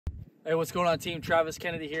Hey, what's going on, team? Travis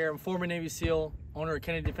Kennedy here. I'm former Navy SEAL, owner of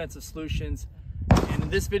Kennedy Defensive Solutions. And in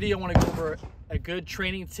this video, I want to go over a good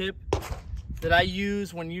training tip that I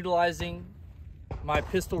use when utilizing my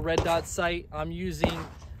pistol red dot sight. I'm using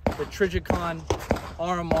the Trijicon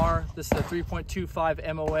RMR. This is a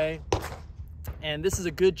 3.25 MOA. And this is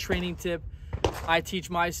a good training tip I teach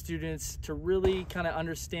my students to really kind of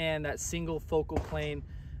understand that single focal plane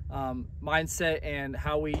mindset and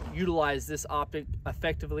how we utilize this optic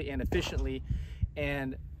effectively and efficiently.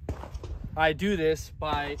 And I do this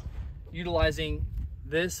by utilizing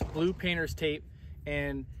this blue painter's tape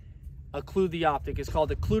and occlude the optic. It's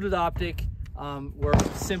called occluded optic, where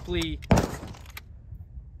simply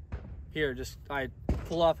here, I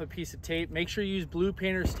pull off a piece of tape. Make sure you use blue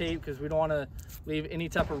painter's tape because we don't want to leave any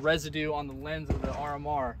type of residue on the lens of the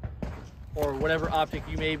RMR or whatever optic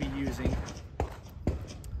you may be using.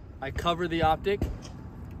 I cover the optic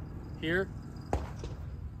here.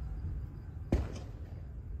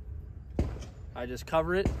 I just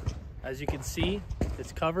cover it. As you can see,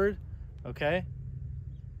 it's covered, okay?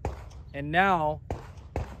 And now,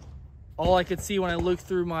 all I could see when I look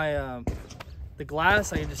through my the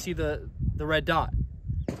glass, I can just see the red dot.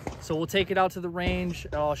 So we'll take it out to the range,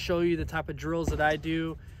 and I'll show you the type of drills that I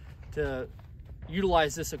do to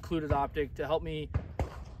utilize this occluded optic to help me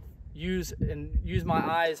use my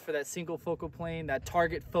eyes for that single focal plane, that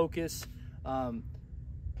target focus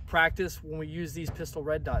practice when we use these pistol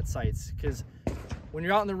red dot sights. Because when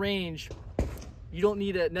you're out in the range, you don't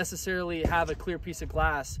need to necessarily have a clear piece of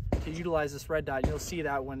glass to utilize this red dot. You'll see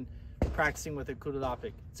that when practicing with occluded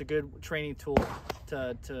optic. It's a good training tool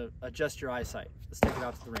to adjust your eyesight. Let's take it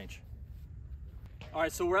out to the range. All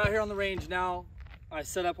right, so we're out here on the range now. I'm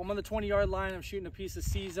on the 20-yard line. I'm shooting a piece of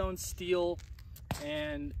C-zone steel,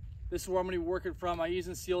 and this is where I'm going to be working from. I'm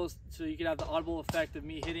using steel so you can have the audible effect of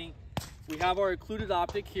me hitting. We have our occluded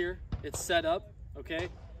optic here. It's set up, okay?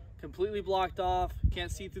 Completely blocked off. Can't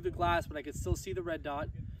see through the glass, but I can still see the red dot,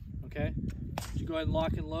 okay? You go ahead and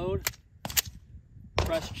lock and load.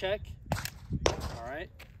 Press check. All right.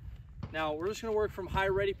 Now we're just going to work from high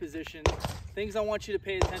ready position. Things I want you to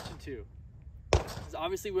pay attention to is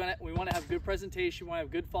obviously we want to have good presentation. We want to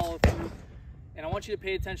have good follow through, and I want you to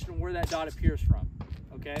pay attention to where that dot appears from.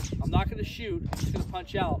 Okay, I'm not going to shoot, I'm just going to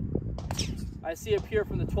punch out. I see it appear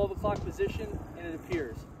from the 12 o'clock position, and it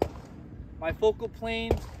appears. My focal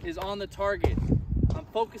plane is on the target. I'm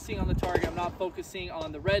focusing on the target. I'm not focusing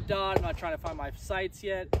on the red dot. I'm not trying to find my sights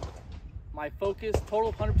yet. My focus,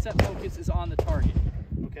 total 100% focus, is on the target.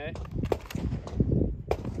 Okay?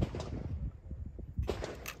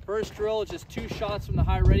 First drill is just 2 shots from the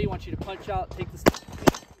high ready. I want you to punch out, take the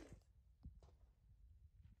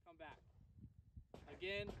come back.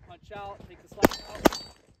 Again, punch out, take the slide out.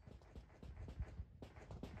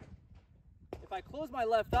 If I close my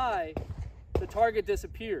left eye, the target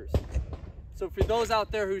disappears. So for those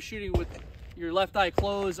out there who's shooting with your left eye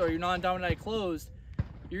closed or your non-dominant eye closed,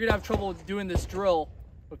 you're gonna have trouble doing this drill,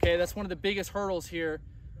 okay? That's one of the biggest hurdles here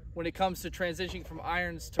when it comes to transitioning from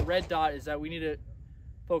irons to red dot, is that we need to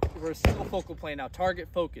focus. We're a single focal plane now, target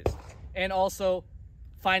focus. And also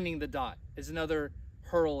finding the dot is another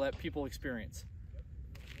hurdle that people experience.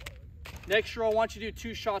 Next drill, I want you to do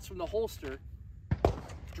 2 shots from the holster.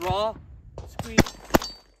 Draw, squeeze.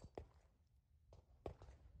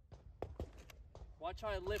 Watch how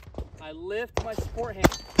I lift my support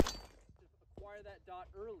hand to acquire that dot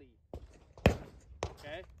early.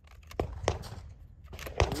 Okay?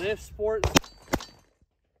 Lift sport.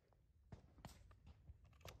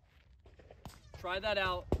 Try that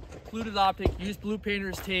out. Occluded optic, use blue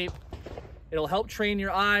painter's tape. It'll help train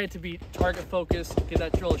your eye to be target focused. Give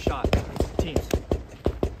that drill a shot. Teams.